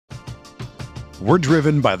We're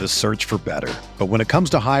driven by the search for better. But when it comes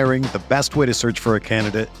to hiring, the best way to search for a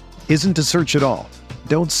candidate isn't to search at all.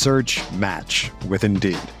 Don't search, match with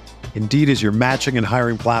Indeed. Indeed is your matching and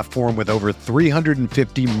hiring platform with over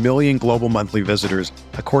 350 million global monthly visitors,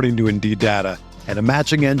 according to Indeed data, and a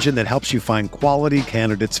matching engine that helps you find quality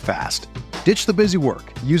candidates fast. Ditch the busy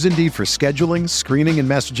work. Use Indeed for scheduling, screening, and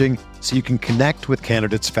messaging so you can connect with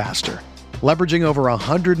candidates faster. Leveraging over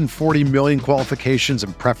 140 million qualifications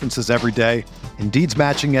and preferences every day, Indeed's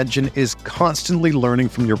matching engine is constantly learning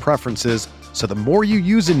from your preferences, so the more you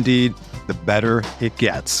use Indeed, the better it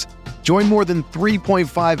gets. Join more than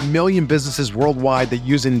 3.5 million businesses worldwide that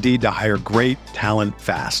use Indeed to hire great talent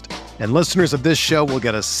fast. And listeners of this show will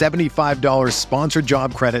get a $75 sponsored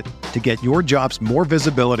job credit to get your jobs more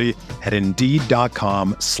visibility at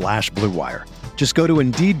Indeed.com/Blue Wire. Just go to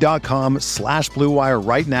Indeed.com/Blue Wire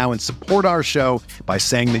right now and support our show by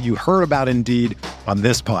saying that you heard about Indeed on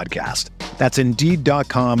this podcast. That's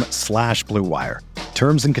Indeed.com/Blue Wire.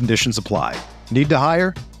 Terms and conditions apply. Need to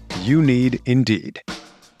hire? You need Indeed.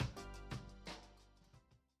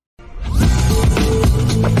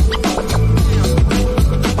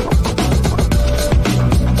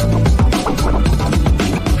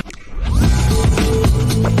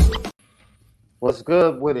 What's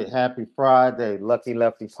good with it? Happy Friday, Lucky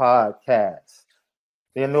Lefty Podcast.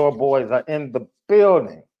 The Notre boys are in the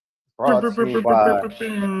building. Brought to you by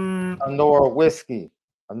Notre Whiskey.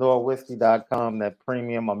 NoreWhiskey.com, that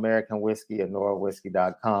premium American whiskey at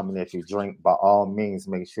NoreWhiskey.com. And if you drink, by all means,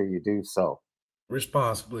 make sure you do so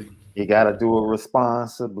responsibly. You got to do it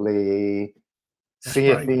responsibly. That's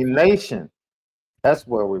CFB right. Nation, that's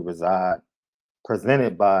where we reside.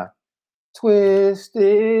 Presented by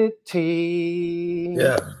Twisted Tea.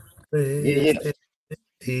 Yeah. Yeah.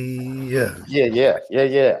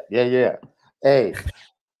 Hey,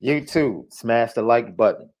 you too, smash the like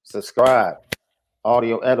button. Subscribe.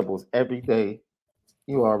 Audio edibles every day.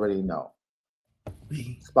 You already know.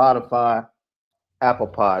 Spotify, Apple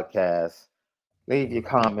Podcasts. Leave your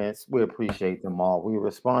comments. We appreciate them all. We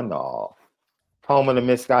respond to all. Home of the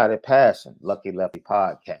Misguided Passion, Lucky Lefty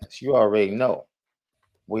Podcast. You already know.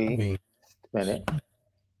 We spin it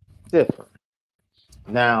different.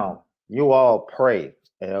 Now, you all pray,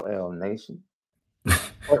 LL Nation.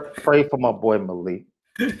 Pray for my boy Malik.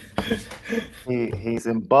 He's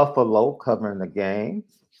in Buffalo covering the game.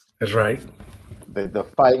 That's right. The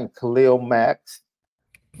fighting Khalil Max.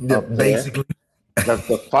 Basically.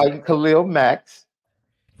 The fighting Khalil Max.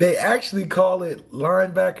 They actually call it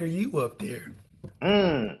linebacker U up there.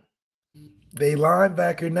 They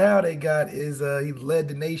linebacker now. They got is he led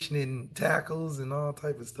the nation in tackles and all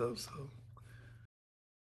type of stuff. So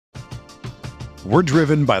we're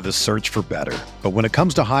driven by the search for better. But when it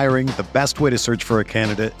comes to hiring, the best way to search for a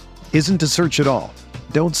candidate isn't to search at all.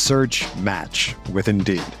 Don't search, match with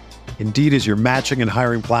Indeed. Indeed is your matching and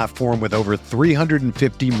hiring platform with over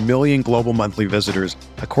 350 million global monthly visitors,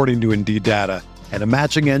 according to Indeed data, and a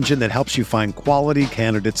matching engine that helps you find quality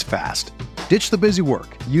candidates fast. Ditch the busy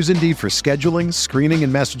work. Use Indeed for scheduling, screening,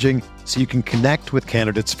 and messaging so you can connect with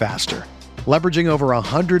candidates faster. Leveraging over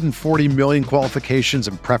 140 million qualifications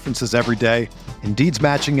and preferences every day, Indeed's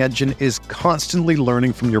matching engine is constantly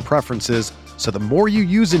learning from your preferences, so the more you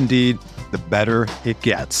use Indeed, the better it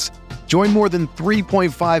gets. Join more than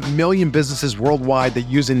 3.5 million businesses worldwide that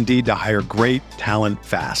use Indeed to hire great talent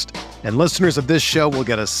fast. And listeners of this show will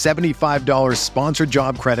get a $75 sponsored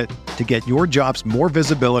job credit to get your jobs more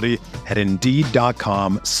visibility at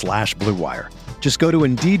Indeed.com/Blue Wire. Just go to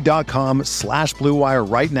Indeed.com/Blue Wire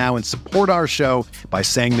right now and support our show by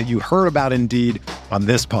saying that you heard about Indeed on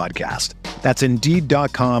this podcast. That's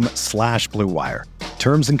Indeed.com/Blue Wire.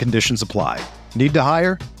 Terms and conditions apply. Need to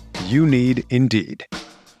hire? You need Indeed.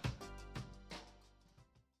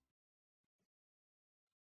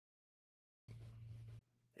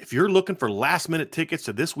 If you're looking for last-minute tickets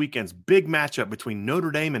to this weekend's big matchup between Notre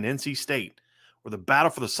Dame and NC State, or the battle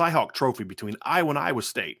for the Cy-Hawk Trophy between Iowa and Iowa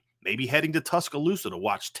State, maybe heading to Tuscaloosa to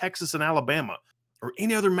watch Texas and Alabama, or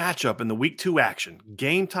any other matchup in the Week 2 action,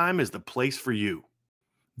 Game Time is the place for you.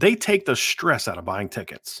 They take the stress out of buying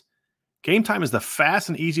tickets. Game Time is the fast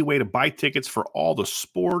and easy way to buy tickets for all the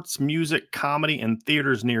sports, music, comedy, and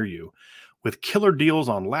theaters near you. With killer deals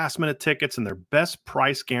on last-minute tickets and their best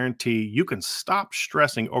price guarantee, you can stop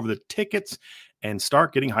stressing over the tickets and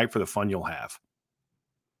start getting hyped for the fun you'll have.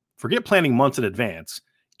 Forget planning months in advance.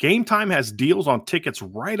 Game Time has deals on tickets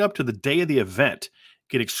right up to the day of the event.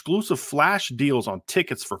 Get exclusive flash deals on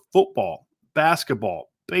tickets for football, basketball,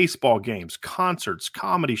 baseball games, concerts,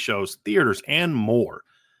 comedy shows, theaters, and more.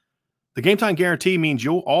 The Game Time guarantee means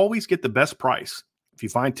you'll always get the best price. If you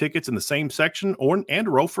find tickets in the same section and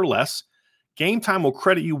row for less, Game Time will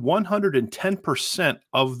credit you 110%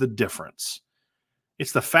 of the difference.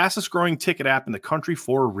 It's the fastest growing ticket app in the country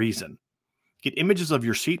for a reason. Get images of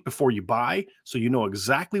your seat before you buy so you know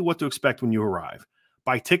exactly what to expect when you arrive.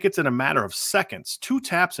 Buy tickets in a matter of seconds, 2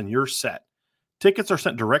 taps and you're set. Tickets are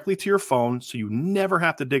sent directly to your phone so you never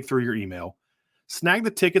have to dig through your email. Snag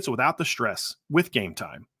the tickets without the stress with Game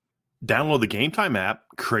Time. Download the Game Time app,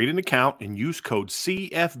 create an account, and use code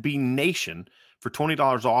CFBNation for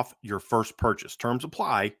 $20 off your first purchase. Terms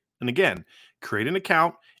apply. And again, create an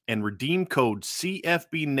account and redeem code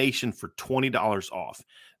CFBNation for $20 off.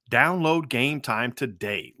 Download Game Time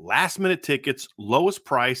today. Last minute tickets, lowest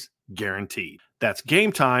price guaranteed. That's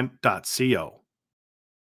gametime.co.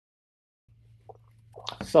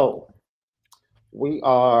 So we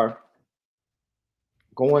are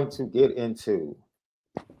going to get into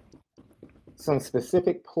some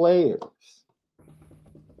specific players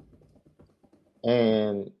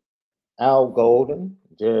and Al Golden,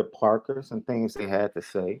 Jared Parker, some things they had to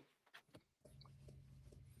say.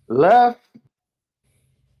 LL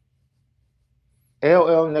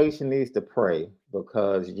Nation needs to pray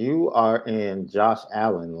because you are in Josh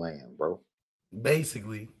Allen land, bro.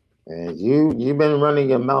 Basically. And you've been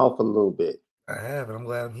running your mouth a little bit. I have, and I'm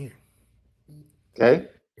glad I'm here. Okay.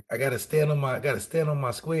 I gotta stand on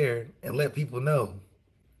my square and let people know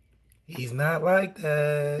he's not like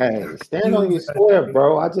that. Hey, stand on your square,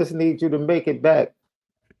 bro. I just need you to make it back.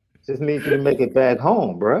 Just need you to make it back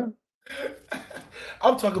home, bro.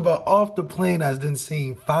 I'm talking about off the plane. I've been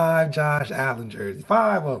seeing 5 Josh Allen jerseys,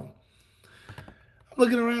 5 of them. I'm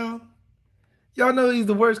looking around. Y'all know he's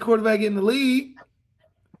the worst quarterback in the league.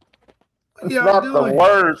 It's not the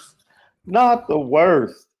worst. Not the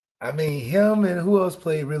worst. I mean, him and who else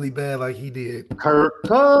played really bad like he did? Kirk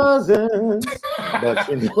Cousins. But,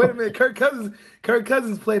 wait a minute, Kirk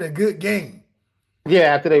Cousins played a good game.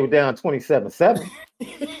 Yeah, after they were down 27-7.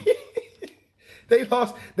 They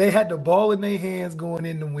lost. They had the ball in their hands going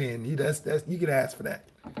in to win. That's you can ask for that.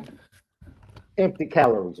 Empty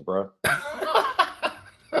calories, bro.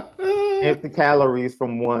 Empty calories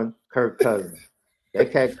from one Kirk Cousins.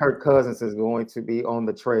 That cat Kirk Cousins is going to be on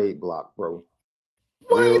the trade block, bro.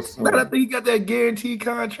 What? But I think he got that guaranteed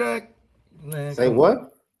contract. Man, say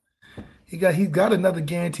what? He got another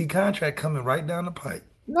guaranteed contract coming right down the pipe.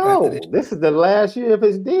 No, this is the last year of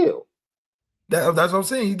his deal. That's what I'm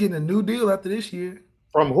saying. He's getting a new deal after this year.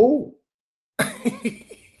 From who?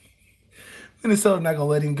 Minnesota not gonna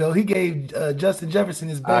let him go. He gave Justin Jefferson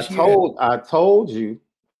his best year. I told you,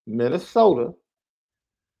 Minnesota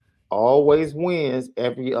always wins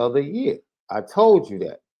every other year. I told you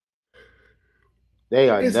that. They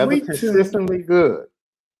are never consistently good.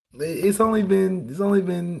 It's only been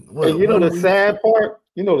what? And you know the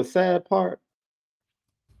sad part?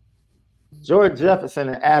 George Jefferson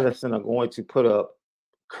and Addison are going to put up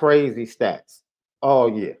crazy stats all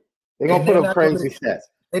year. They're going to put up crazy stats.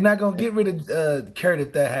 They're not going to get rid of Kurt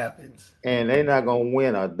if that happens. And they're not going to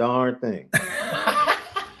win a darn thing.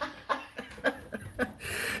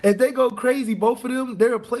 If they go crazy, both of them,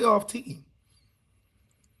 they're a playoff team.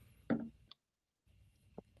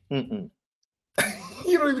 Mm-mm.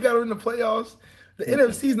 You don't even got them in the playoffs. The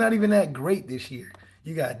NFC is not even that great this year.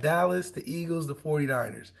 You got Dallas, the Eagles, the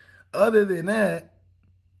 49ers. Other than that,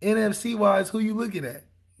 NFC-wise, who you looking at?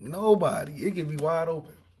 Nobody. It can be wide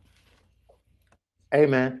open. Hey,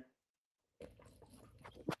 man.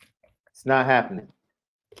 It's not happening.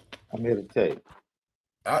 I'm here to tell you.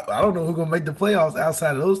 I don't know who's going to make the playoffs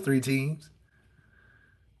outside of those 3 teams.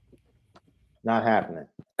 Not happening.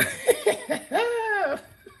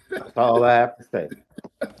 That's all I have to say.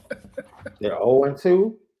 They're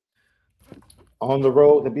 0-2 on the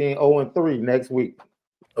road to being 0-3 next week.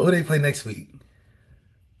 Who they play next week?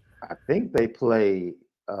 I think they play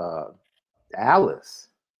Dallas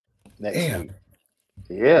next week.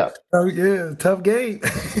 Yeah. Oh yeah, tough game.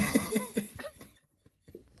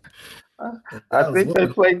 I think they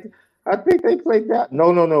played that.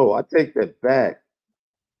 No. I take that back.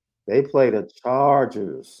 They play the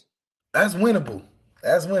Chargers. That's winnable.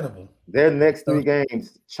 Their next 3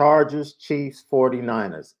 games: Chargers, Chiefs,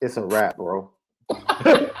 49ers. It's a wrap, bro.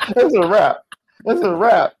 It's a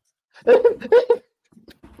wrap.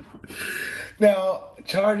 Now,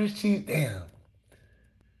 Chargers, Chiefs, damn.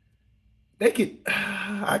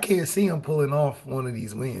 I can't see them pulling off one of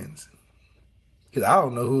these wins. Because I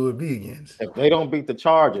don't know who it would be against. If they don't beat the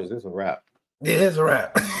Chargers, it's a wrap. Yeah, it's a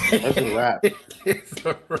wrap. It's a wrap.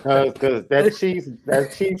 Because that Chiefs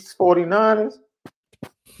 49ers.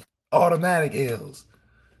 Automatic L's.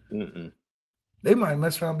 Mm-mm. They might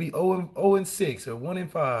mess around and be 0-6 or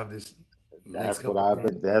 1-5. That's what I've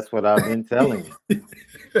been telling you.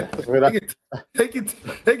 That's what they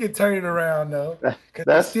can turn it around though. Because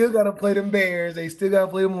they still gotta play them Bears, they still gotta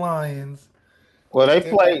play them Lions. Well, they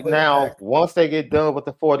play now. Once they get done with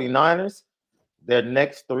the 49ers, their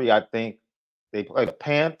next three, I think, they play the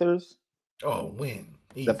Panthers. Oh, win.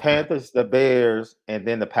 Easy. The Panthers, the Bears, and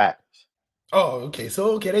then the Packers. Oh, okay.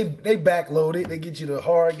 So they backloaded. They get you the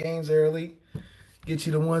hard games early. Get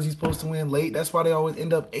you the ones you're supposed to win late. That's why they always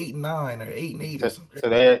end up 8-9 or 8-8 or something. So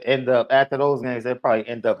they end up after those games, they probably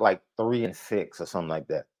end up like 3-6 or something like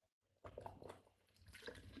that.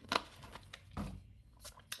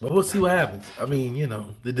 But we'll see what happens. I mean,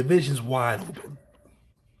 the division's wide open.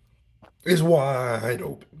 It's wide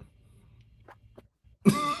open.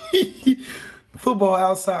 Football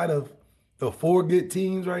outside of the 4 good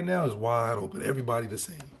teams right now is wide open. Everybody the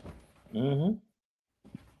same. Mm-hmm.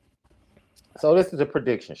 So this is a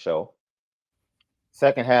prediction show.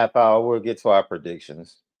 Second half hour, we'll get to our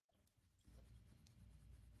predictions.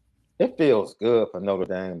 It feels good for Notre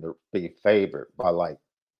Dame to be favored by like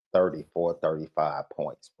 34, 35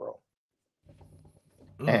 points, bro.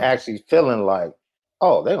 And actually feeling like,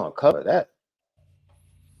 oh, they're going to cover that.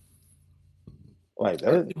 Like,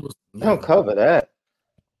 they don't cover that.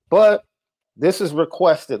 But this is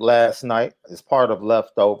requested last night as part of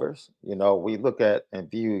leftovers. We look at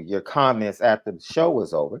and view your comments after the show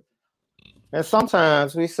was over. And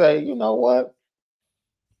sometimes we say, you know what?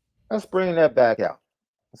 Let's bring that back out.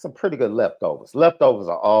 Some pretty good leftovers. Leftovers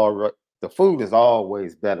are all right. The food is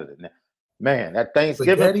always better than that. Man, that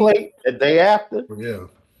Thanksgiving plate the day after. Yeah.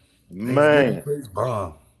 Man. Plate's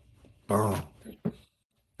bomb.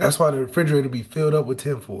 That's why the refrigerator be filled up with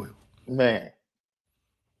tinfoil. Man.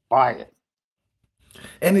 Buy it.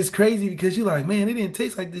 And it's crazy because you're like, man, it didn't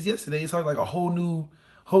taste like this yesterday. It's like a whole new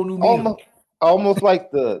meal. Almost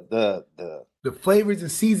like the flavors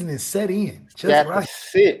and seasonings set in. Just right. To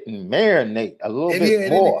sit and marinate a little bit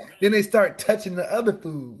more. Then they start touching the other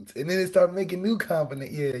foods, and then they start making new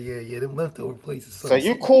combinations. Yeah. Them leftover places. So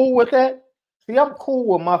you cool with that? See, I'm cool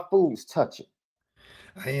with my foods touching.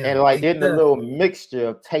 I am. And like getting a little mixture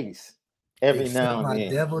of taste every now and then.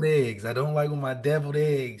 My deviled eggs. I don't like when my deviled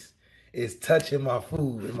eggs is touching my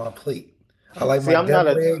food and my plate. I like my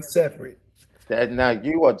deviled eggs separate. Now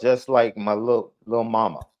you are just like my little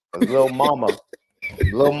mama. Little mama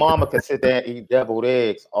can sit there and eat deviled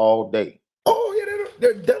eggs all day. Oh yeah,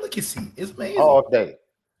 they're delicacy. It's amazing. All day.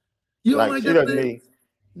 You don't like deviled eggs?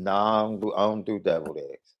 Nah, I don't do deviled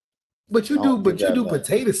eggs. But you do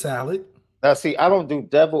potato salad. Now see, I don't do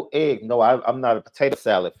deviled egg. No, I'm not a potato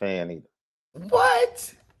salad fan either.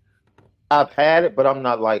 What? I've had it, but I'm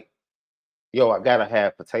not like, I gotta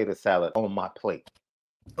have potato salad on my plate.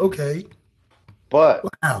 Okay. But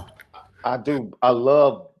wow. I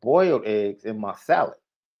love boiled eggs in my salad.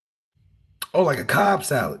 Oh, like a Cobb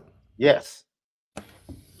salad? Yes.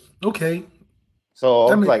 Okay.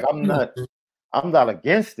 So I'm not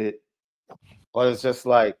against it, but it's just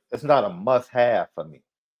like it's not a must-have for me.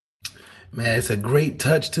 Man, it's a great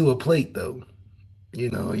touch to a plate though. You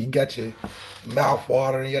got your mouth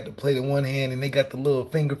watering, you got the plate in one hand, and they got the little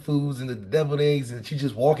finger foods and the deviled eggs, and you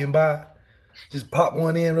just walking by. Just pop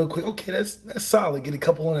one in real quick. Okay, that's solid. Get a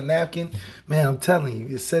couple on a napkin. Man, I'm telling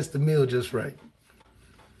you, it sets the meal just right.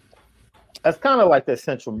 That's kind of like that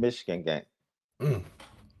Central Michigan game.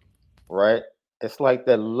 Right? It's like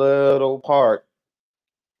that little part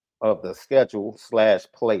of the schedule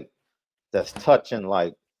 / plate that's touching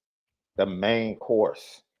like the main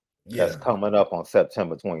course that's coming up on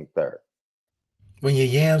September 23rd. When your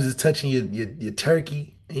yams is touching your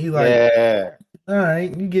turkey, and you like, all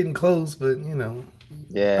right, you're getting close, but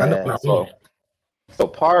Yeah. I know so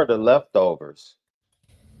part of the leftovers,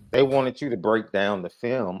 they wanted you to break down the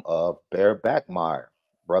film of Bear Backmeyer,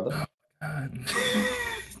 brother. Oh,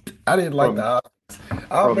 I didn't like the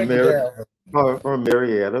I'll break it down. From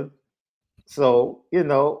Marietta. So,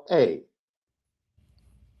 hey,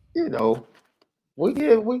 we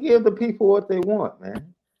give the people what they want,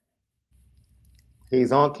 man.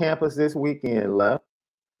 He's on campus this weekend, left.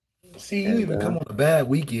 See, you even come on a bad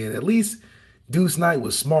weekend. At least Deuce Knight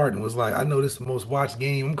was smart and was like, I know this is the most watched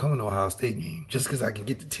game. I'm coming to Ohio State game just because I can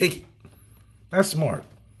get the ticket. That's smart.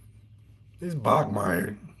 This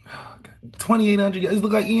Bachmeier, 2,800 guys.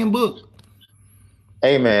 Look like Ian Book.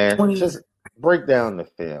 Hey, man, just break down the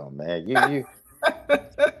film, man. You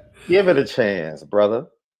give it a chance, brother.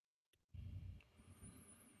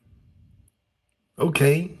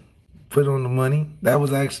 Okay. Put on the money. That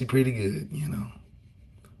was actually pretty good,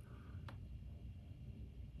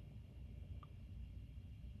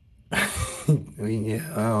 I mean, yeah,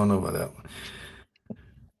 I don't know about that one.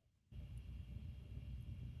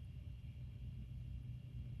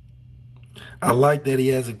 I like that he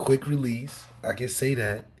has a quick release. I can say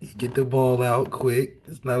that. He get the ball out quick.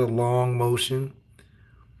 It's not a long motion.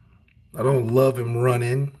 I don't love him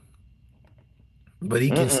running, but he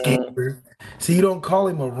can Mm-mm. scamper. See, you don't call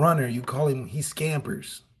him a runner. You call him he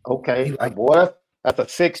scampers. He Okay, like boy, that's a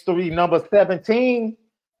 6'3", number 17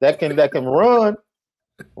 that can run.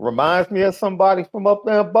 Reminds me of somebody from up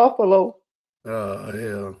there in Buffalo.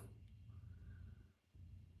 hell.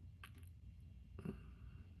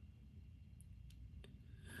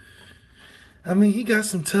 I mean, he got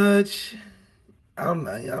some touch. I'm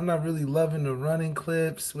not really loving the running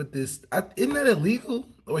clips with this. Isn't that illegal?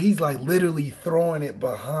 Or he's like literally throwing it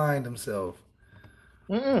behind himself.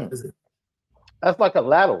 Mm-mm. Is it? That's like a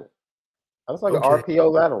lateral. That's like an Okay.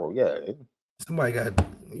 RPO lateral. Yeah. Somebody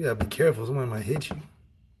you gotta be careful. Somebody might hit you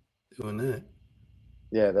doing that.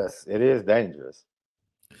 Yeah, it is dangerous.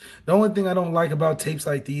 The only thing I don't like about tapes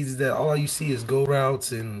like these is that all you see is go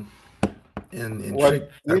routes and What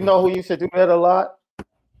trick you type of know who used to do that a lot?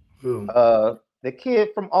 boom. The kid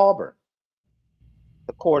from Auburn,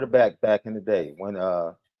 the quarterback back in the day when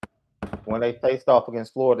they faced off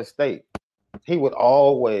against Florida State. He would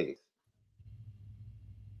always,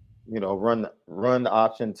 run the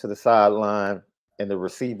option to the sideline, and the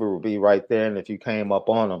receiver would be right there. And if you came up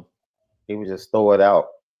on him, he would just throw it out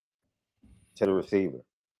to the receiver.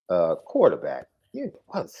 Quarterback.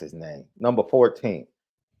 What's his name? Number 14.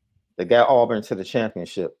 That got Auburn to the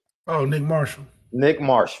championship. Oh, Nick Marshall. Nick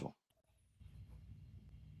Marshall.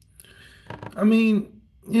 I mean,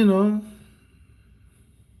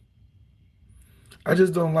 I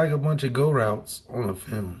just don't like a bunch of go routes on a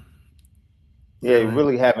film. Yeah, you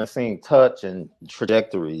really haven't seen touch and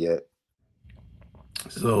trajectory yet.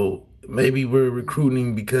 So maybe we're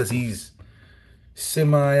recruiting because he's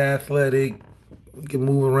semi-athletic, he can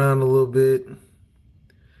move around a little bit.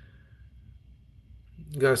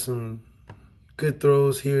 Got some good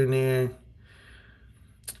throws here and there.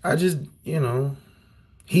 I just,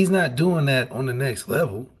 he's not doing that on the next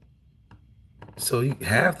level. So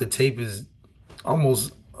half the tape is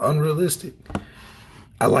almost unrealistic.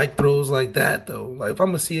 I like throws like that though. Like if I'm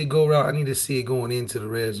gonna see it go route, I need to see it going into the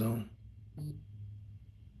red zone.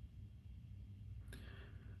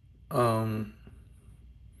 I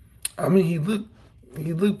mean he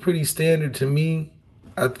looked pretty standard to me.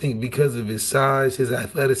 I think because of his size, his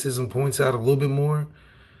athleticism points out a little bit more.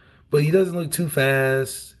 But he doesn't look too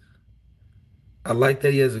fast. I like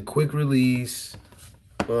that he has a quick release.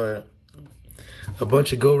 But a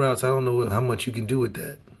bunch of go routes, I don't know how much you can do with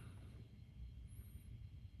that.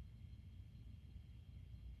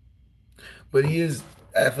 But he is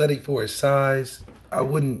athletic for his size. I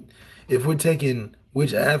wouldn't, if we're taking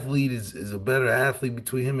which athlete is a better athlete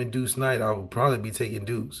between him and Deuce Knight, I would probably be taking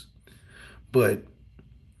Deuce. But,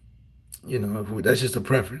 that's just a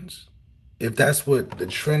preference. If that's what the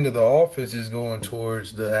trend of the offense is going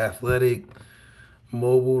towards, the athletic,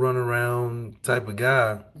 mobile, run around type of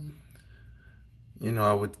guy,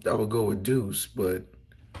 I would go with Deuce. But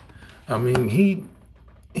I mean, he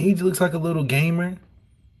looks like a little gamer.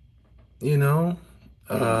 His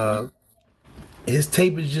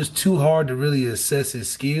tape is just too hard to really assess his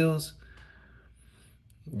skills,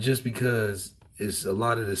 just because it's a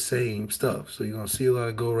lot of the same stuff. So you're gonna see a lot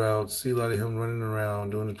of go routes, see a lot of him running around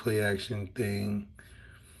doing the play action thing.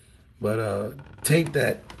 But tape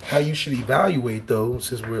that how you should evaluate though,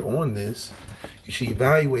 since we're on this, you should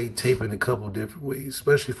evaluate tape in a couple different ways,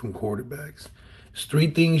 especially from quarterbacks. There's three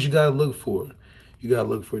things you gotta look for. You gotta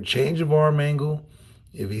look for a change of arm angle.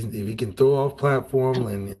 If he can throw off platform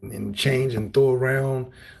and change and throw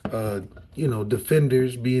around,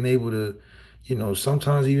 defenders being able to,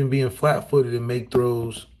 sometimes even being flat footed and make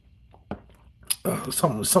throws.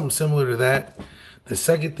 Something similar to that. The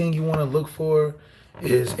second thing you want to look for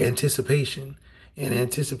is anticipation. And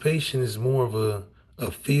anticipation is more of a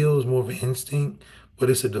feel, is more of an instinct, but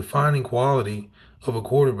it's a defining quality of a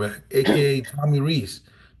quarterback, aka Tommy Reese.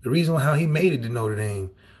 The reason how he made it to Notre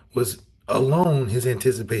Dame was alone his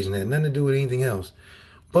anticipation. It had nothing to do with anything else.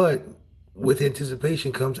 But with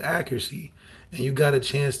anticipation comes accuracy. And you got a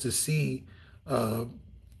chance to see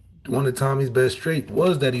one of Tommy's best traits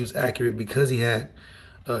was that he was accurate because he had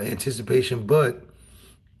anticipation, but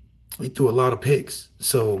he threw a lot of picks.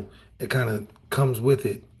 So it kind of comes with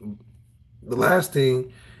it. The last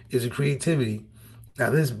thing is the creativity.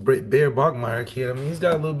 Now, this Bear Bachmeyer kid, I mean, he's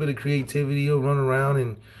got a little bit of creativity. He'll run around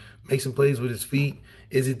and make some plays with his feet.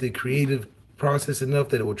 Is it the creative process enough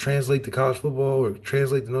that it will translate to college football or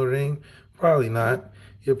translate to Notre Dame? Probably not.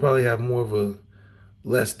 He'll probably have more of a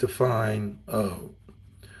less defined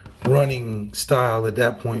running style at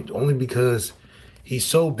that point, only because he's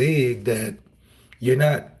so big that you're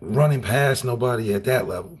not running past nobody at that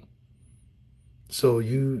level. So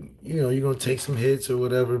you know, you're gonna take some hits or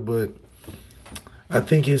whatever, but I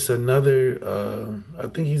think it's another. I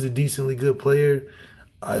think he's a decently good player.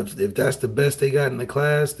 If that's the best they got in the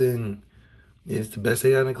class, then it's the best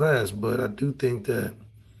they got in the class. But I do think that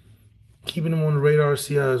keeping him on the radar,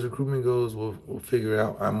 see how his recruitment goes, we'll figure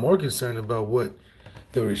out. I'm more concerned about what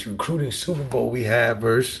the recruiting Super Bowl we have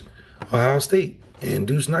versus Ohio State, and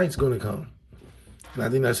Deuce Knight's going to come. And I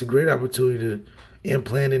think that's a great opportunity to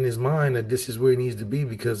implant in his mind that this is where he needs to be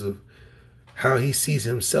because of how he sees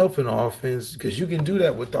himself in offense. Because you can do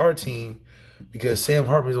that with our team because Sam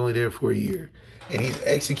Hartman's only there for a year. And he's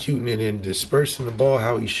executing it and dispersing the ball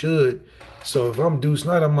how he should. So if I'm Deuce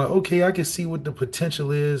Knight, I'm like, okay, I can see what the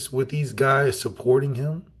potential is with these guys supporting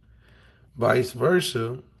him. Vice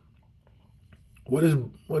versa. What is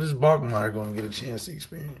Bachmeier going to get a chance to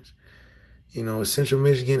experience? You know, Central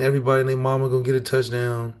Michigan, everybody and their mama going to get a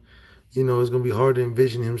touchdown. You know, it's going to be hard to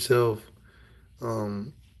envision himself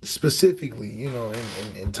specifically, you know,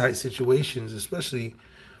 in tight situations, especially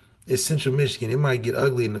in Central Michigan. It might get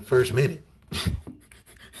ugly in the first minute.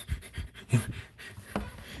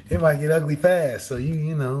 It might get ugly fast. So,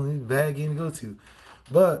 you know, it's a bad game to go to.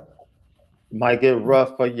 But might get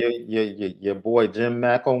rough for your boy Jim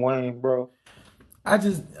McElwain, bro. I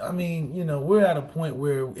mean, you know, we're at a point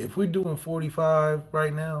where if we're doing 45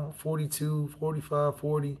 right now, 42, 45,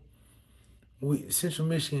 40, Central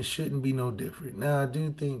Michigan shouldn't be no different. Now, I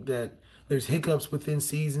do think that there's hiccups within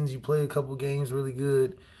seasons. You play a couple games really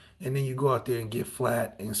good, and then you go out there and get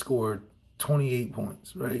flat and score 28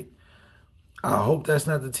 points, right? I hope that's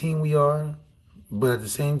not the team we are, but at the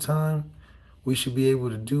same time, we should be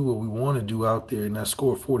able to do what we want to do out there and not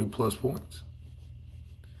score 40 plus points.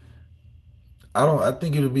 I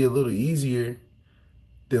think it'll be a little easier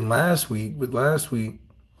than last week, but last week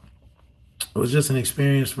it was just an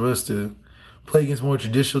experience for us to play against a more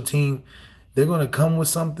traditional team. They're gonna come with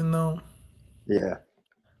something though. Yeah.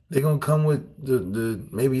 They're gonna come with the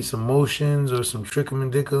maybe some motions or some trickum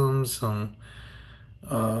and dickums,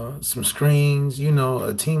 some screens. You know,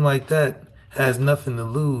 a team like that has nothing to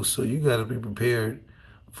lose, so you got to be prepared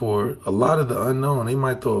for a lot of the unknown. They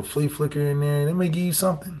might throw a flea flicker in there, and they may give you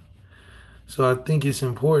something. So I think it's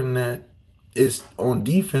important that it's on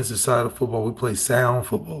defensive side of football, we play sound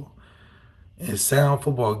football. And sound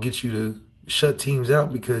football gets you to shut teams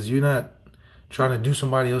out because you're not trying to do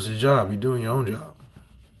somebody else's job. You're doing your own job.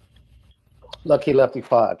 Lucky Lefty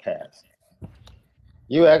podcast.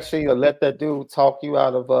 You actually let that dude talk you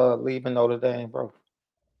out of leaving Notre Dame, bro?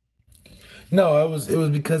 No, it was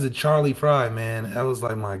because of Charlie Fry, man. That was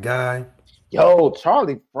like my guy. Yo,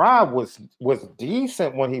 Charlie Fry was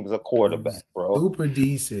decent when he was a quarterback, bro. Super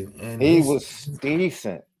decent. And he was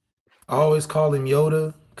decent. I always call him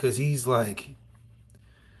Yoda because he's like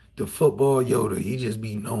the football Yoda. He just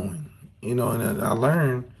be knowing, you know, and I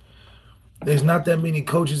learned there's not that many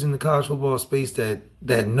coaches in the college football space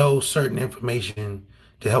that know certain information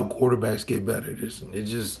to help quarterbacks get better. It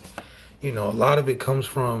just, you know, a lot of it comes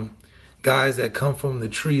from guys that come from the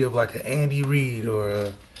tree of like an Andy Reid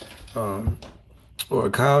or a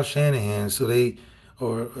Kyle Shanahan. So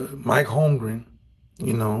or Mike Holmgren,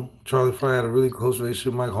 you know, Charlie Fry had a really close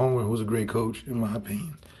relationship with Mike Holmgren, who was a great coach in my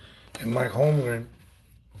opinion. And Mike Holmgren,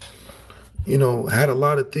 you know, had a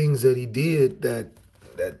lot of things that he did that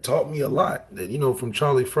taught me a lot. That, you know, from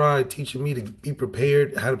Charlie Fry teaching me to be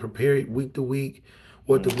prepared, how to prepare week to week,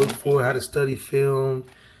 what to look for, how to study film,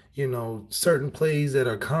 you know, certain plays that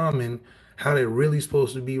are common, how they're really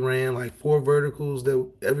supposed to be ran, like 4 verticals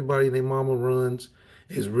that everybody and their mama runs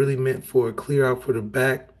is really meant for a clear out for the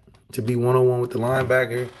back to be one-on-one with the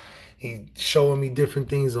linebacker. He's showing me different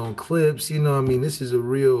things on clips. You know, I mean, this is a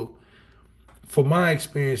real, for my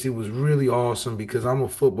experience, it was really awesome because I'm a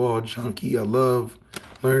football junkie. I love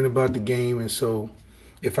learning about the game. And so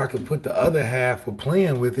if I could put the other half of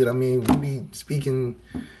playing with it, I mean, we'd be speaking,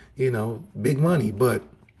 you know, big money. But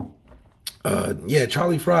yeah,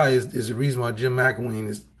 Charlie Fry is the reason why Jim McElwain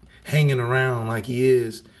is hanging around like he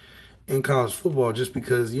is in college football, just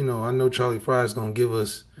because, you know, I know Charlie Fry is going to give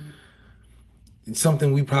us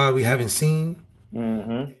something we probably haven't seen.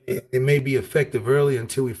 Mm-hmm. It may be effective early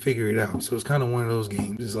until we figure it out. So it's kind of one of those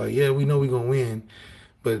games. It's like, yeah, we know we're going to win.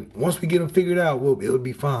 But once we get them figured out, it'll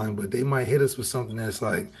be fine. But they might hit us with something that's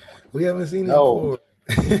like, we haven't seen it before.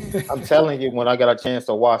 I'm telling you, when I got a chance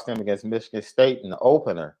to watch them against Michigan State in the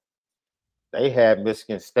opener, they had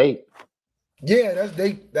Michigan State. Yeah,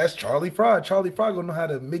 that's Charlie Fry. Charlie Fry gonna know how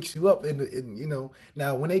to mix you up, and you know.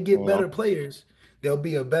 Now, when they get better players, they'll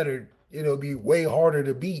be it'll be way harder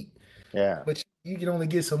to beat. Yeah. But you can only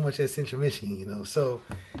get so much at Central Michigan, you know. So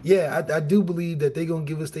Yeah, I do believe that they're gonna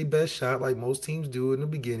give us their best shot, like most teams do in the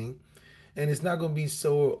beginning, and it's not gonna be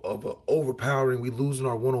so of a overpowering. We losing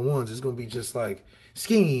our one on ones. It's gonna be just like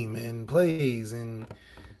scheme and plays and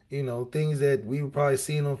things that we were probably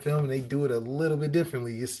seeing on film, and they do it a little bit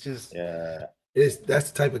differently. It's just Yeah.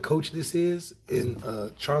 that's the type of coach this is in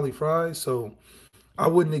Charlie Fry. So I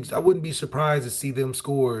wouldn't be surprised to see them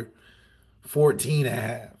score 14 and a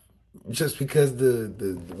half just because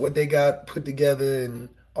the what they got put together and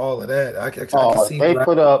all of that. I can Oh, see what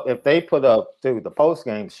if they put up, dude, the post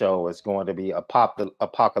game show is going to be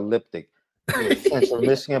apocalyptic. If Central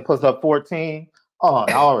Michigan puts up 14, oh,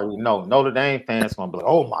 I already know Notre Dame fans going to be like,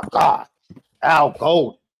 oh my God, Al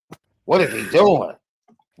Golden, what is he doing?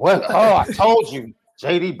 What? Oh, I told you,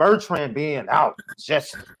 JD Bertrand being out,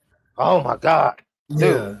 just oh my God,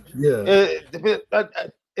 dude, yeah, yeah.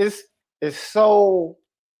 it's so.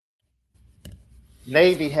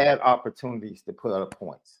 Navy had opportunities to put up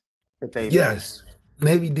points that they missed. Yes.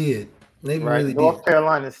 Navy did. Navy Right, really North did.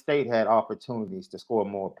 Carolina State had opportunities to score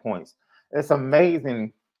more points. It's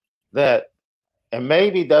amazing that, and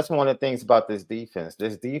maybe that's one of the things about this defense.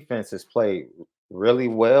 This defense has played really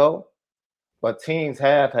well, but teams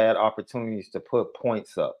have had opportunities to put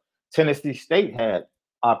points up. Tennessee State had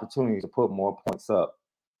opportunities to put more points up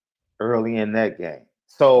early in that game.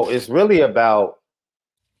 So it's really about,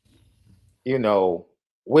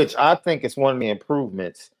 which I think is one of the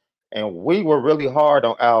improvements. And we were really hard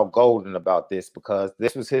on Al Golden about this because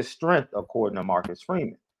this was his strength, according to Marcus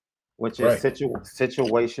Freeman, which is Right.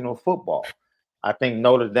 situational football. I think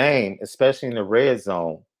Notre Dame, especially in the red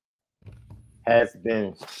zone, has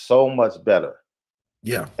been so much better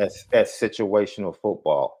Yeah. at situational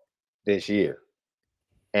football this year.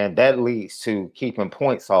 And that leads to keeping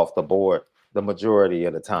points off the board the majority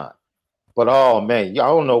of the time. But oh man, I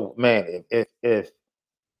don't know, man, if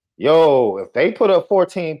they put up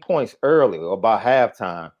 14 points early or by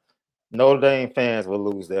halftime, Notre Dame fans will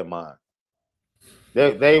lose their mind.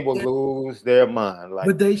 They will lose their mind. Like,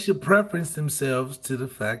 But they should preference themselves to the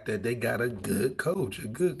fact that they got a good coach. A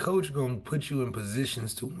good coach gonna put you in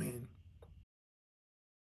positions to win.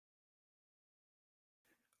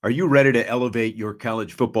 Are you ready to elevate your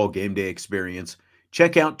college football game day experience?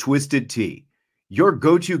 Check out Twisted Tea, your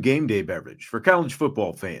go-to game day beverage for college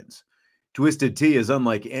football fans. Twisted Tea is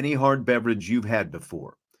unlike any hard beverage you've had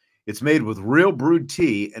before. It's made with real brewed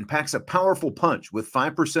tea and packs a powerful punch with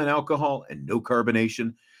 5% alcohol and no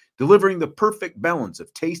carbonation, delivering the perfect balance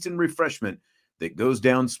of taste and refreshment that goes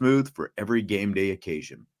down smooth for every game day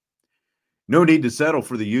occasion. No need to settle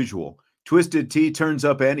for the usual. Twisted Tea turns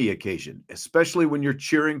up any occasion, especially when you're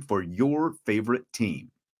cheering for your favorite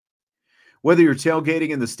team. Whether you're tailgating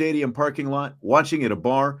in the stadium parking lot, watching at a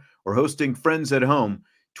bar, or hosting friends at home,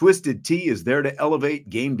 Twisted Tea is there to elevate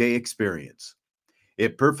game day experience.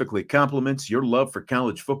 It perfectly complements your love for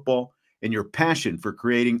college football and your passion for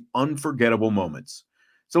creating unforgettable moments.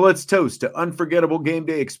 So let's toast to unforgettable game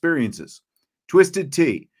day experiences. Twisted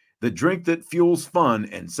Tea, the drink that fuels fun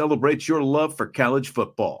and celebrates your love for college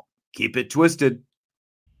football. Keep it twisted.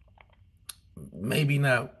 Maybe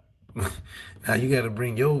not. Now you got to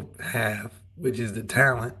bring your half, which is the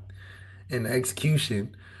talent and the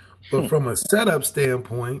execution. But from a setup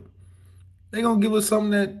standpoint, they're gonna give us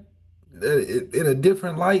something that in a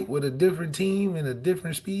different light with a different team and a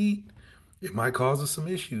different speed. It might cause us some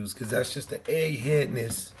issues because that's just the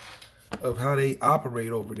eggheadness of how they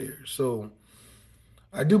operate over there. So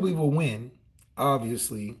I do believe we'll win.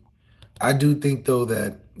 Obviously, I do think though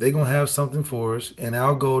that they're gonna have something for us, and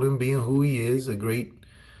Al Golden being who he is, a great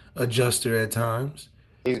adjuster at times.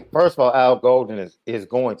 first of all, Al Golden is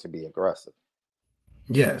going to be aggressive.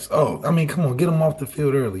 Yes. Oh, I mean, come on, get them off the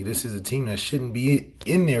field early. This is a team that shouldn't be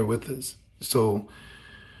in there with us. So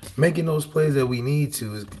making those plays that we need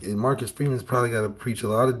to is, and Marcus Freeman's probably got to preach a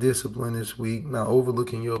lot of discipline this week, not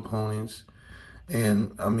overlooking your opponents.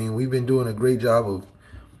 And I mean, we've been doing a great job of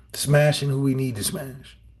smashing who we need to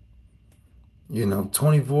smash.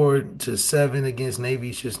 24-7 against Navy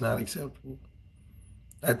is just not acceptable.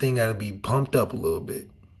 That thing got to be pumped up a little bit.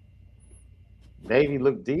 Navy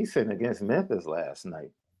looked decent against Memphis last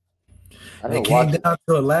night. I It didn't came watch it. down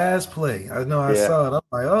to a last play. I know I Yeah. saw it. I'm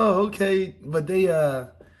like, oh, okay. But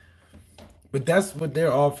that's what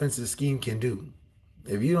their offensive scheme can do.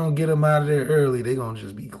 If you don't get them out of there early, they're gonna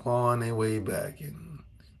just be clawing their way back. And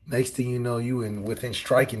next thing you know, you within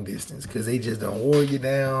striking distance because they just done wore you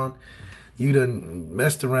down. You done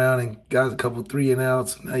messed around and got a couple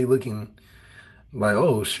 3-and-outs. Now you're looking like,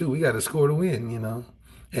 oh shoot, we got to score to win.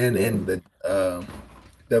 And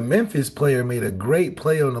the Memphis player made a great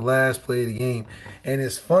play on the last play of the game. And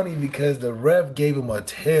it's funny because the ref gave him a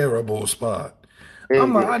terrible spot.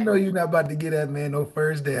 I'm like, I know you're not about to get that man no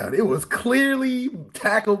first down. It was clearly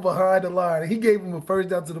tackled behind the line. He gave him a first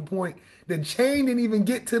down to the point the chain didn't even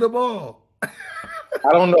get to the ball.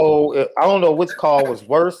 I don't know which call was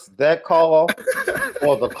worse, that call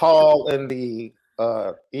or the call in the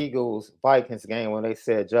Eagles Vikings game when they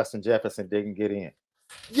said Justin Jefferson didn't get in.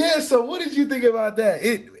 Yeah, so what did you think about that?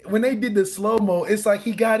 When they did the slow-mo, it's like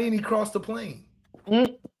he got in, he crossed the plane.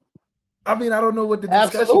 Mm-hmm. I mean, I don't know what the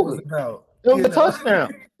discussion was about. It was a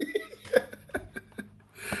touchdown. It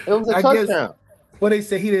was a touchdown. Well, they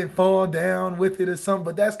say he didn't fall down with it or something,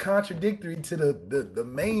 but that's contradictory to the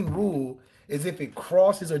main rule is if it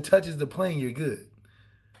crosses or touches the plane, you're good.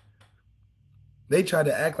 They tried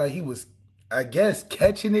to act like he was, I guess,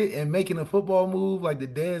 catching it and making a football move like the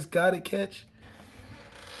Dez got it catch.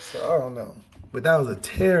 So I don't know. But that was a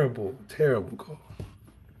terrible, terrible call.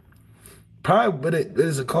 Probably, but it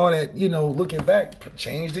is a call that, looking back,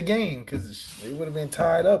 changed the game because it would have been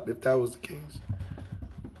tied up if that was the case.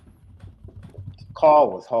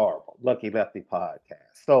 Call was horrible. Lucky Lefty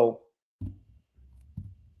podcast. So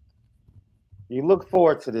you look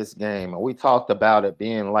forward to this game, and we talked about it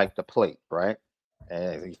being like the plate, right?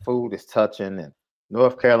 And the food is touching, and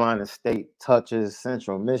North Carolina State touches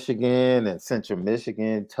Central Michigan, and Central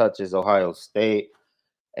Michigan touches Ohio State.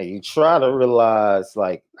 And you try to realize,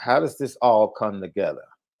 like, how does this all come together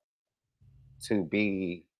to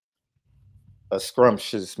be a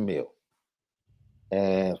scrumptious meal?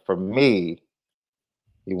 And for me,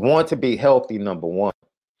 you want to be healthy, number one.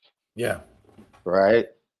 Yeah. Right?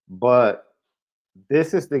 But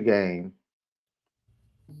this is the game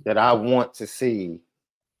that I want to see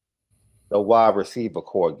the wide receiver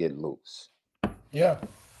core get loose. Yeah.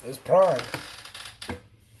 It's prime.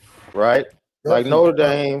 Right? Like Notre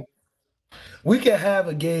Dame. We can have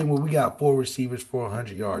a game where we got 4 receivers for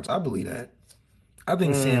 100 yards. I believe that. I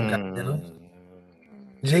think Sam got them.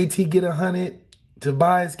 JT get 100.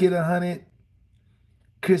 Tobias get 100.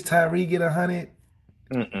 Chris Tyree get 100.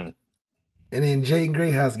 And then Jaden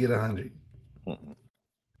Greyhouse get 100.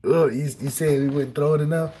 Oh, you said we wouldn't throw it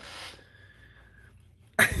enough?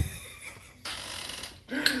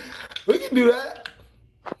 We can do that.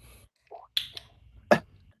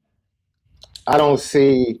 I don't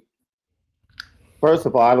see, first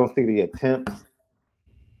of all, I don't see the attempts.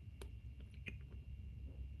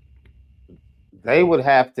 They would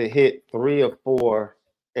have to hit 3 or 4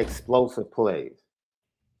 explosive plays.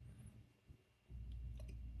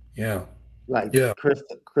 Yeah.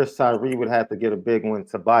 Chris Tyree would have to get a big one.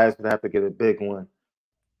 Tobias would have to get a big one.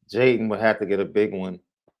 Jaden would have to get a big one.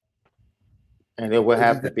 And it would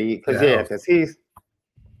have to be, because he's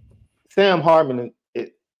Sam Hartman.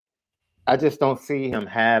 I just don't see him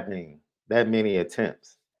having that many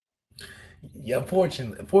attempts. Yeah,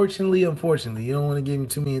 unfortunately, you don't want to give him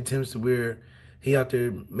too many attempts to where he out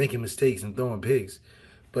there making mistakes and throwing picks.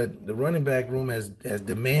 But the running back room has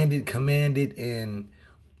demanded, commanded, and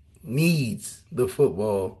needs the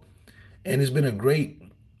football. And it's been a great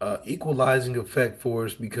equalizing effect for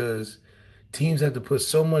us because teams have to put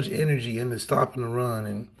so much energy into stopping the run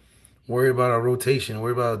and worry about our rotation,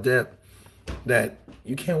 worry about our depth, that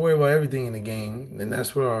you can't worry about everything in the game. And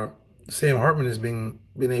that's where Sam Hartman has been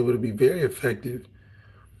able to be very effective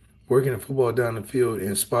working the football down the field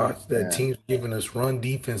in spots that teams giving us run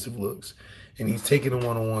defensive looks. And he's taking the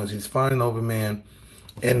one-on-ones. He's finding open man.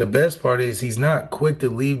 And the best part is he's not quick to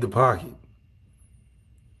leave the pocket.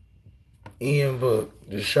 Ian Book,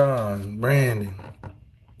 Deshaun, Brandon,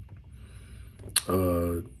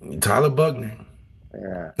 Tyler Buckner.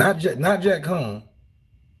 Yeah. Not Jack Cohn.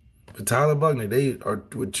 But Tyler Buckner, they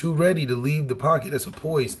were too ready to leave the pocket. That's a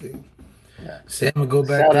poise thing. Yeah. Sam will go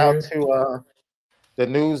back there. Shout out to the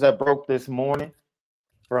news that broke this morning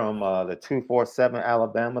from the 247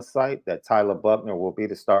 Alabama site that Tyler Buckner will be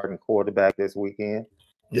the starting quarterback this weekend.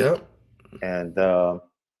 Yep. And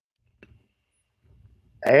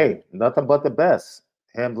hey, nothing but the best.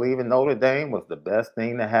 Him leaving Notre Dame was the best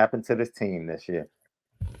thing that happened to this team this year.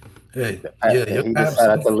 Hey, he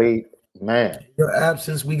decided to leave. Man, your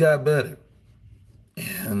absence, we got better,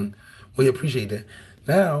 and we appreciate that.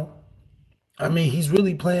 Now, I mean, he's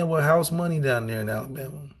really playing with house money down there in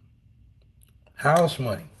Alabama. House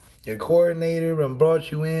money. Your coordinator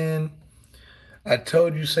brought you in. I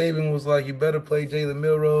told you Saban was like, you better play Jalen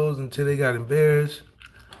Milrose until they got embarrassed.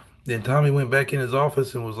 Then Tommy went back in his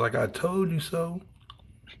office and was like, I told you so.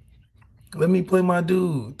 Let me play my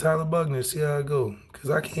dude, Tyler Buckner, see how it go.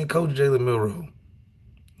 Because I can't coach Jalen Milrose.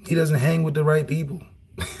 He doesn't hang with the right people.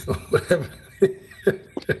 Whatever.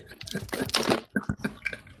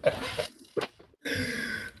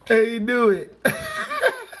 Hey, you do it.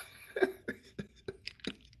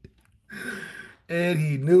 And said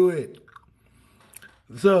he knew it.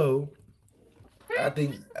 So I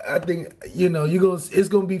think you know it's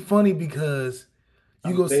gonna be funny because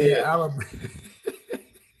you I'm gonna see dead. Alabama.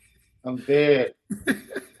 I'm dead.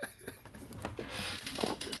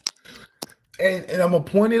 And I'm gonna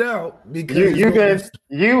point it out because it's gonna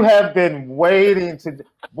be. You have been waiting to,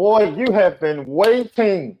 boy. You have been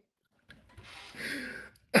waiting.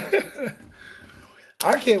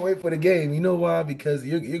 I can't wait for the game. You know why? Because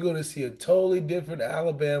you're going to see a totally different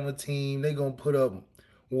Alabama team. They're going to put up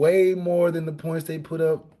way more than the points they put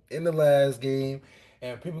up in the last game.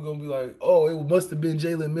 And people are going to be like, oh, it must have been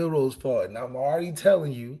Jalen Milroe's fault. And I'm already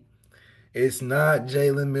telling you, it's not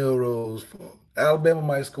Jalen Milroe's fault. Alabama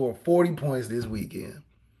might score 40 points this weekend.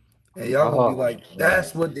 And y'all going to be like,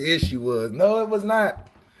 that's what the issue was. No, it was not.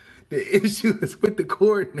 The issue is with the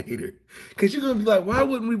coordinator. Because you're going to be like, why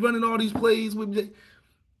wouldn't we running all these plays with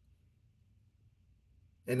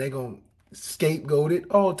and they're gonna scapegoat it.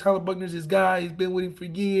 Oh, Tyler Buckner's his guy. He's been with him for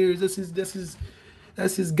years. That's his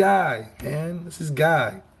guy, man. That's his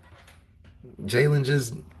guy. Jalen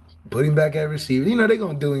just put him back at receiver. You know they're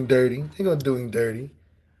gonna do him dirty.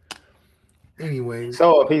 Anyways.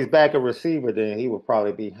 So if he's back a receiver, then he would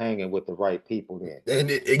probably be hanging with the right people then. And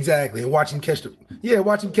exactly. And watch him catch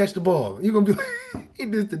the ball. You're gonna be like, he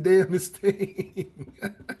did the damnest thing.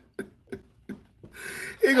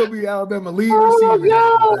 He's gonna be Alabama lead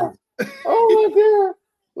receiver. Oh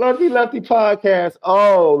my God. Lefty podcast.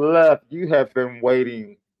 Oh, Left, you have been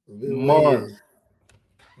waiting months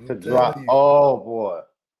to drop. Oh boy.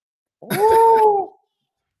 Oh.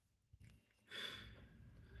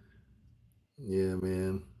 Yeah,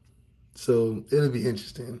 man. So it'll be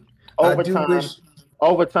interesting.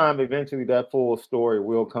 Overtime, eventually that full story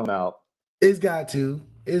will come out. It's got to.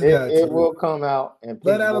 It will come out, and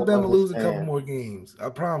let Alabama lose a couple more games. I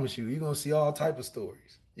promise you. You're gonna see all type of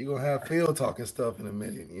stories. You're gonna have Phil talking stuff in a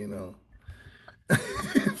minute. You know,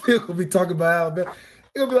 Phil will be talking about Alabama.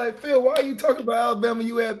 He'll be like, Phil, why are you talking about Alabama?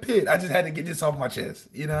 You at Pitt. I just had to get this off my chest.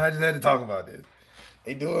 You know, I just had to talk about this.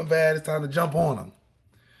 They doing bad. It's time to jump on them.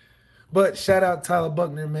 But shout out Tyler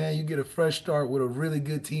Buckner, man. You get a fresh start with a really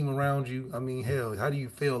good team around you. I mean, hell, how do you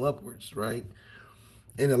fail upwards, right?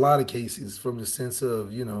 In a lot of cases, from the sense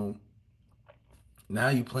of, you know, now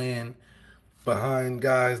you playing behind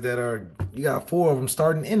guys that you got 4 of them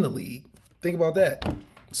starting in the league. Think about that.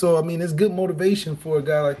 So, I mean, it's good motivation for a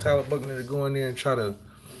guy like Tyler Buckner to go in there and try to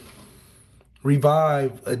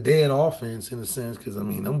revive a dead offense in a sense, because, I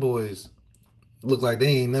mean, them boys look like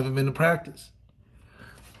they ain't never been to practice.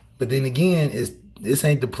 But then again, this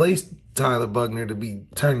ain't the place Tyler Buckner to be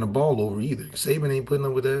turning the ball over either. Saban ain't putting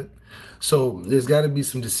up with that. So there's got to be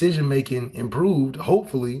some decision making improved,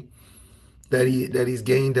 hopefully, that he's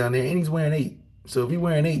gained down there. And he's wearing 8. So if you're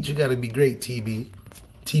wearing 8, you got to be great,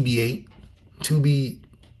 TB8, to be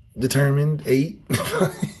determined 8.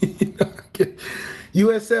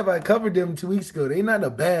 USF, I covered them 2 weeks ago. They're not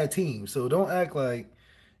a bad team. So don't act like,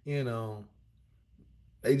 you know,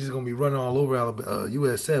 they just going to be running all over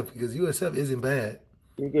USF, because USF isn't bad.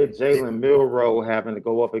 You get Jalen Milroe having to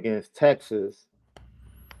go up against Texas,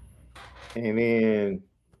 and then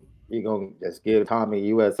you're going to just give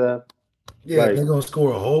Tommy USF. Yeah, they're going to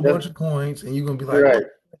score a whole bunch of points, and you're going to be like, right.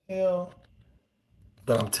 What the hell?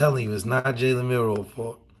 But I'm telling you, it's not Jalen Milroe's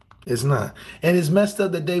fault. It's not. And it's messed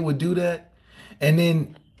up that they would do that, and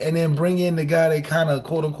then bring in the guy they kind of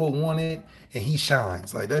quote-unquote wanted, and he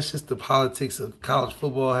shines. Like, that's just the politics of college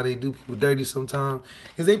football, how they do people dirty sometimes.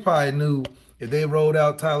 Because they probably knew if they rolled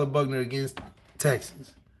out Tyler Buckner against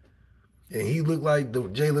Texas, and he looked like the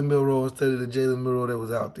Jalen Milroe instead of the Jalen Milroe that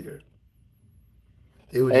was out there,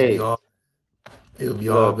 it would just be all. It would be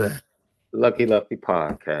all bad. Lucky Lefty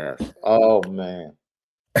podcast. Oh man,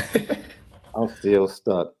 I'm still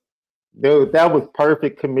stuck, dude. That was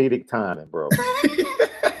perfect comedic timing, bro.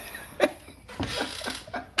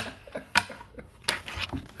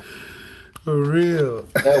 For real.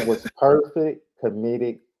 That was perfect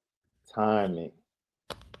comedic timing.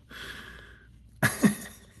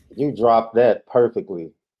 You dropped that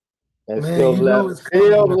perfectly, and man,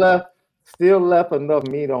 still left enough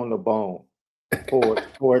meat on the bone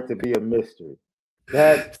for it to be a mystery.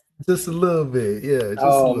 That just a little bit, yeah.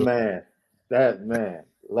 Man,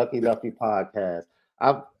 Lucky Lefty podcast.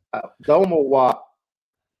 Doma Wap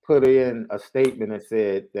put in a statement and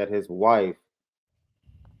said that his wife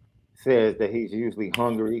says that he's usually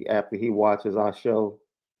hungry after he watches our show,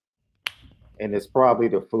 and it's probably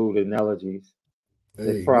the food and allergies.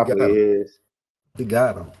 It probably is. He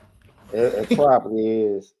got him. It probably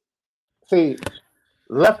is. See,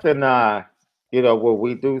 Left and I, you know, where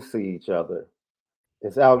we do see each other,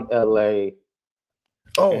 it's out in LA.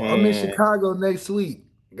 Oh, I'm in And Chicago next week.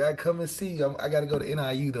 Gotta come and see. I gotta go to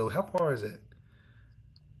NIU though. How far is it?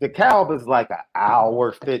 DeKalb is like an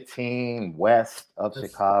hour 15 west of That's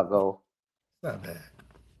Chicago. not bad.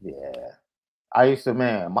 Yeah. I used to,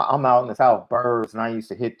 I'm out in the South Burbs, and I used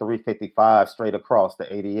to hit 355 straight across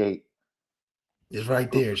the 88. It's right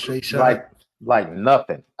there, straight Like, shot. like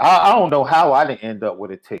nothing. I don't know how I didn't end up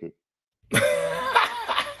with a ticket.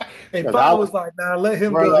 Hey, Because I Paul was, was like, "Nah, let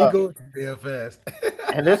him go. He bruh, goes too damn fast."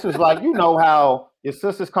 and this was like, you know how your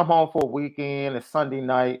sisters come home for a weekend, it's Sunday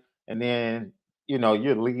night, and then,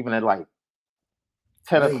 you're leaving at like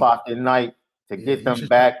 10 Late. o'clock at night to Yeah, get you them just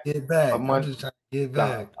trying back to get for back. I'm money. just trying to get Nah,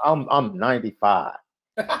 back. I'm 95.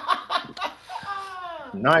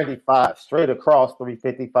 95 straight across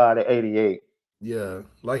 355 to 88. Yeah,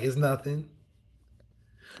 like it's nothing.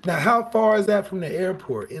 Now, how far is that from the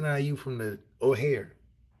airport? NIU from the O'Hare?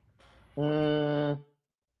 Mm,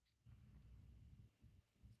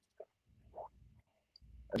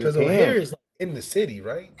 it Because O'Hare depends. is like in the city,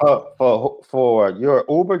 right? For your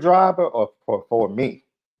Uber driver or for me?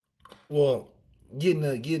 Well, getting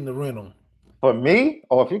the rental. For me,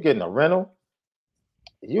 or if you're getting a rental,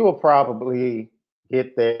 you will probably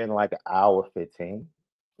get there in like an hour 15.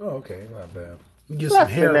 Oh, okay, not bad. You get some Less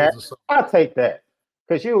than that. Harold's or something. I'll take that.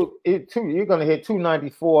 Because you're going to hit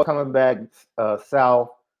 294 coming back south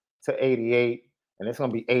to 88, and it's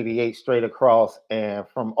going to be 88 straight across. And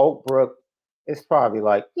from Oak Brook, it's probably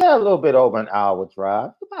like, a little bit over an hour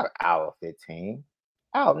drive, about an hour 15.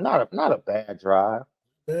 Not a bad drive,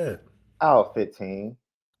 Yeah. hour 15.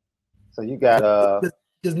 So you got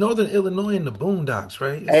Because Northern Illinois in the boondocks,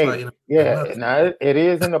 right? It's like hey, there's yeah, nothing. now it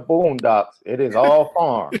is in the boondocks. It is all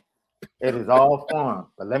farm. It is all farm.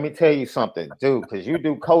 But let me tell you something, dude, because you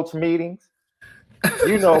do coach meetings.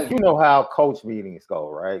 You know how coach meetings go,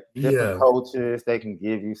 right? Different Yeah, coaches, they can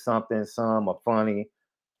give you something, some are funny.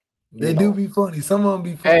 they do be funny. Some of them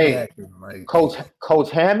be funny Hey, acting. Like,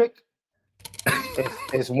 Coach Hammock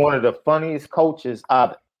is one of the funniest coaches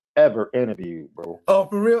I've ever interviewed, bro. oh,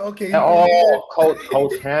 for real? Okay, you And can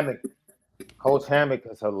do that. Coach Hammock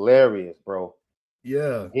is hilarious, bro.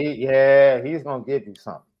 Yeah. He's gonna give you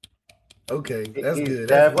something. Okay, that's He's good.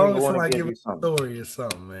 That's as definitely long as going to somebody give give you a something. story or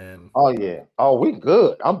something, man. Oh yeah. Oh, we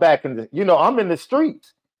good. I'm back in I'm in the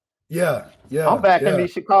streets. Yeah, I'm yeah, back in yeah.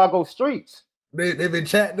 these Chicago streets. They've been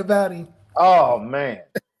chatting about him. Oh man.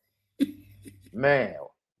 Man,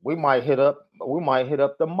 we might hit up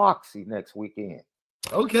the Moxie next weekend.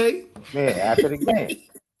 Okay. Man, after the game.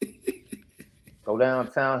 Go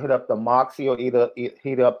downtown, hit up the Moxie, or hit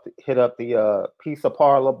up the Pizza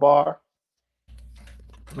Parlor Bar,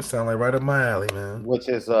 That sound like right up my alley, man. which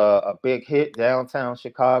is a big hit downtown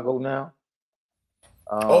Chicago now.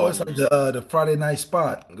 It's like the Friday night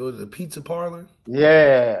spot. Go to the pizza parlor.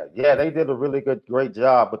 Yeah, they did a really great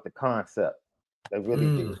job with the concept. They really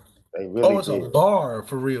did. They really It's did. a bar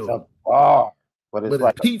for It's real. a bar, but it's But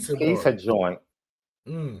like a a pizza pizza bar. joint.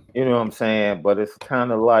 Mm. You know what I'm saying? But it's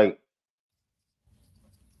kind of like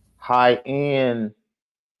high end.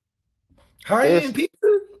 High-end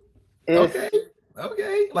pizza? It's Okay.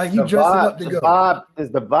 Okay. Like you dressing up to the go.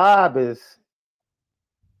 vibe is,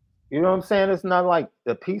 you know what I'm saying? It's not like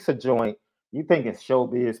the pizza joint. You think it's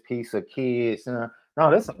showbiz pizza, kids. No,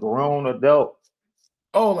 that's a grown adult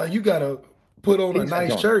Oh, like you gotta put on a pizza nice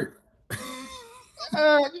joint. shirt.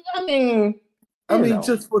 I mean,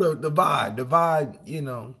 just for the vibe. The vibe,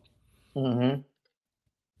 Mm-hmm.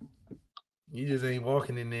 you just ain't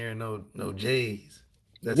walking in there no J's.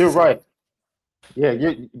 You're right. Yeah,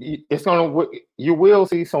 you will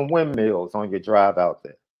see some windmills on your drive out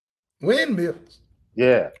there. Windmills.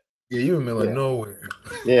 Yeah. Yeah, you in the middle of nowhere.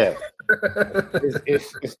 Yeah.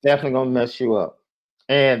 It's definitely gonna mess you up.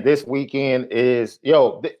 And this weekend is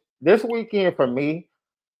this weekend for me,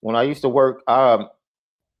 when I used to work, our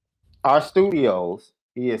studios,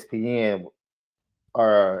 ESPN,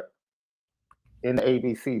 are in the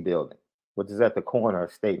ABC building, which is at the corner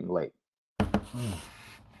of State and Lake.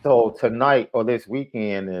 So tonight or this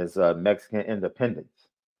weekend is Mexican Independence.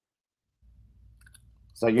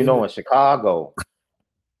 So in Chicago,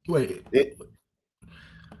 Wait.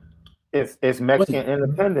 It's Mexican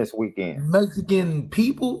Independence weekend. Mexican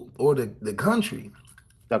people or the country?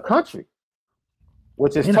 The country,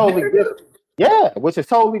 which is In totally America? different. Yeah, which is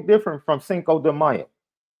totally different from Cinco de Mayo.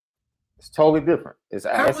 It's totally different. It's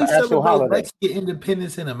How an we actual celebrate holiday. Mexican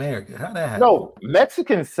independence in America? How that happen? No,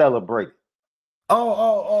 Mexicans celebrate.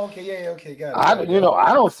 Oh, okay, yeah, okay, got it.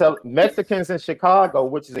 I don't sell Mexicans in Chicago,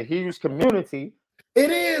 which is a huge community. It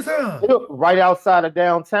is, huh? Right outside of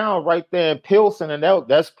downtown, right there in Pilsen, and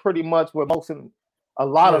that's pretty much where a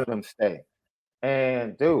lot of them stay.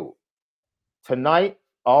 And dude, tonight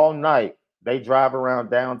all night they drive around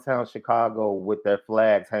downtown Chicago with their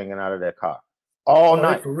flags hanging out of their car. All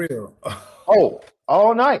night. For real. Oh,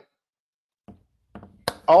 all night.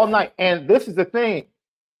 All night. And this is the thing.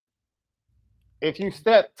 If you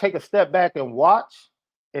take a step back and watch,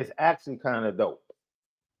 it's actually kind of dope.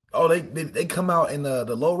 Oh, they come out in the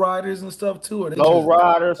low riders and stuff too, or they low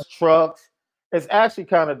riders, trucks. It's actually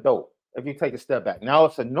kind of dope if you take a step back. Now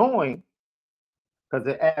it's annoying because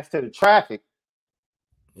it adds to the traffic.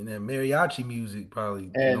 And that mariachi music probably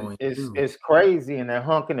and it's crazy, and they're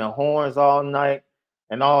honking their horns all night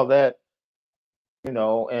and all that, you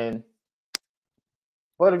know. And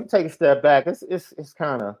but if you take a step back, it's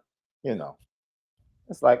kind of, you know,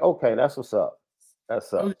 it's like, okay, that's what's up.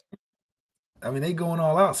 That's up. I mean, they going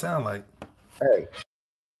all out. Sound like, hey,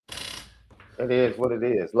 it is what it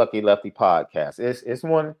is. Lucky Lefty podcast. It's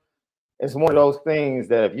one of those things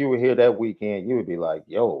that if you were here that weekend, you would be like,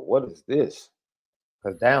 yo, what is this?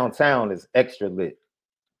 Because downtown is extra lit.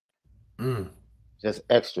 Just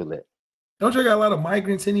extra lit. Don't you got a lot of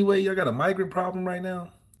migrants anyway? You got a migrant problem right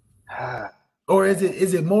now? Or is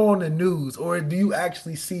it more on the news? Or do you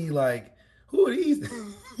actually see, like, who are these?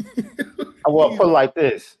 Well, put it like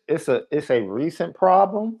this. It's a recent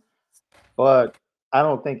problem, but I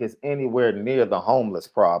don't think it's anywhere near the homeless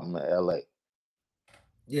problem in LA.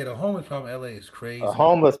 Yeah, the homeless problem in LA is crazy. The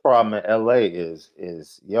homeless problem in LA is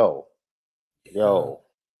yo.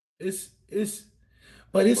 It's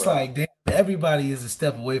like, damn, everybody is a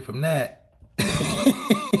step away from that.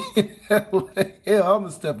 Hell, I'm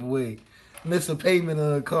a step away. Miss a payment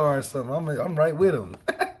on a car or something. I'm right with them.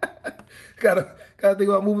 gotta think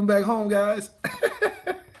about moving back home, guys.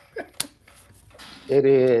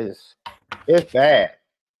 It's bad.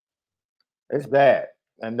 It's bad.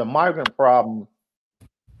 And the migrant problem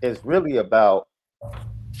is really about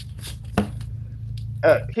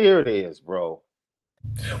here it is, bro.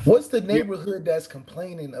 What's the neighborhood that's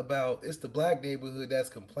complaining about? It's the black neighborhood that's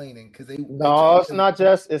complaining because it's not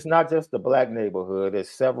just the black neighborhood. It's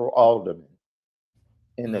several aldermen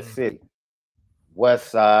in the city, west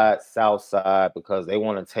side, south side, because they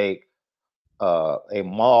want to take a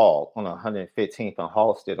mall on 115th and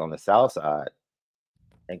Halsted on the south side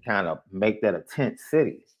and kind of make that a tent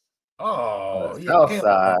city. Oh, yeah, south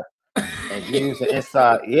side. And use the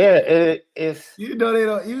inside. Yeah, it's they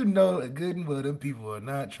don't. You know, good and well, them people are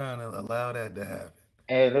not trying to allow that to happen.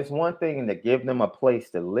 And it's one thing to give them a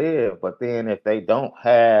place to live, but then if they don't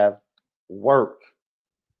have work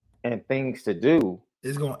and things to do,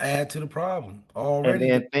 it's gonna add to the problem already.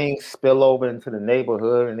 And then things spill over into the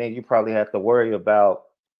neighborhood, and then you probably have to worry about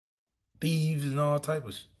thieves and all type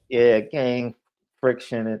of shit. Yeah, gang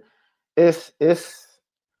friction, and it's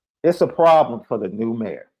a problem for the new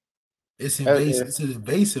mayor. It's invasive. It's an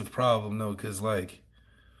invasive problem, though, because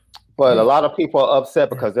but a lot of people are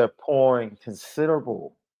upset because they're pouring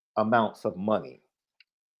considerable amounts of money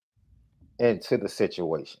into the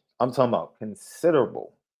situation. I'm talking about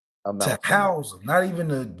considerable amounts to house them, not even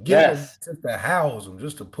to get them, just to house them,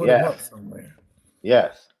 just to put them up somewhere.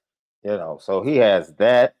 Yes, you know. So he has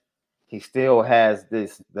that. He still has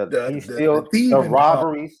this. The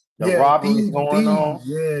robberies. The robberies going on.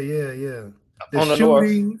 Yeah. The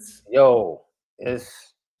shootings.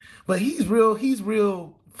 But he's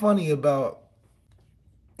real funny about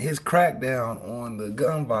his crackdown on the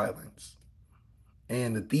gun violence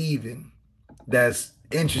and the thieving. That's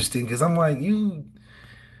interesting because I'm like, you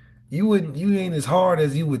ain't as hard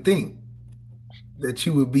as you would think that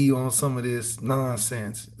you would be on some of this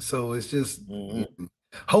nonsense. So it's just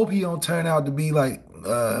hope he don't turn out to be like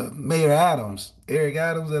Mayor Adams, Eric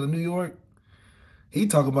Adams out of New York. He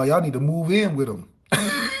talking about y'all need to move in with him.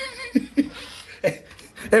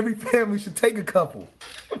 Every family should take a couple.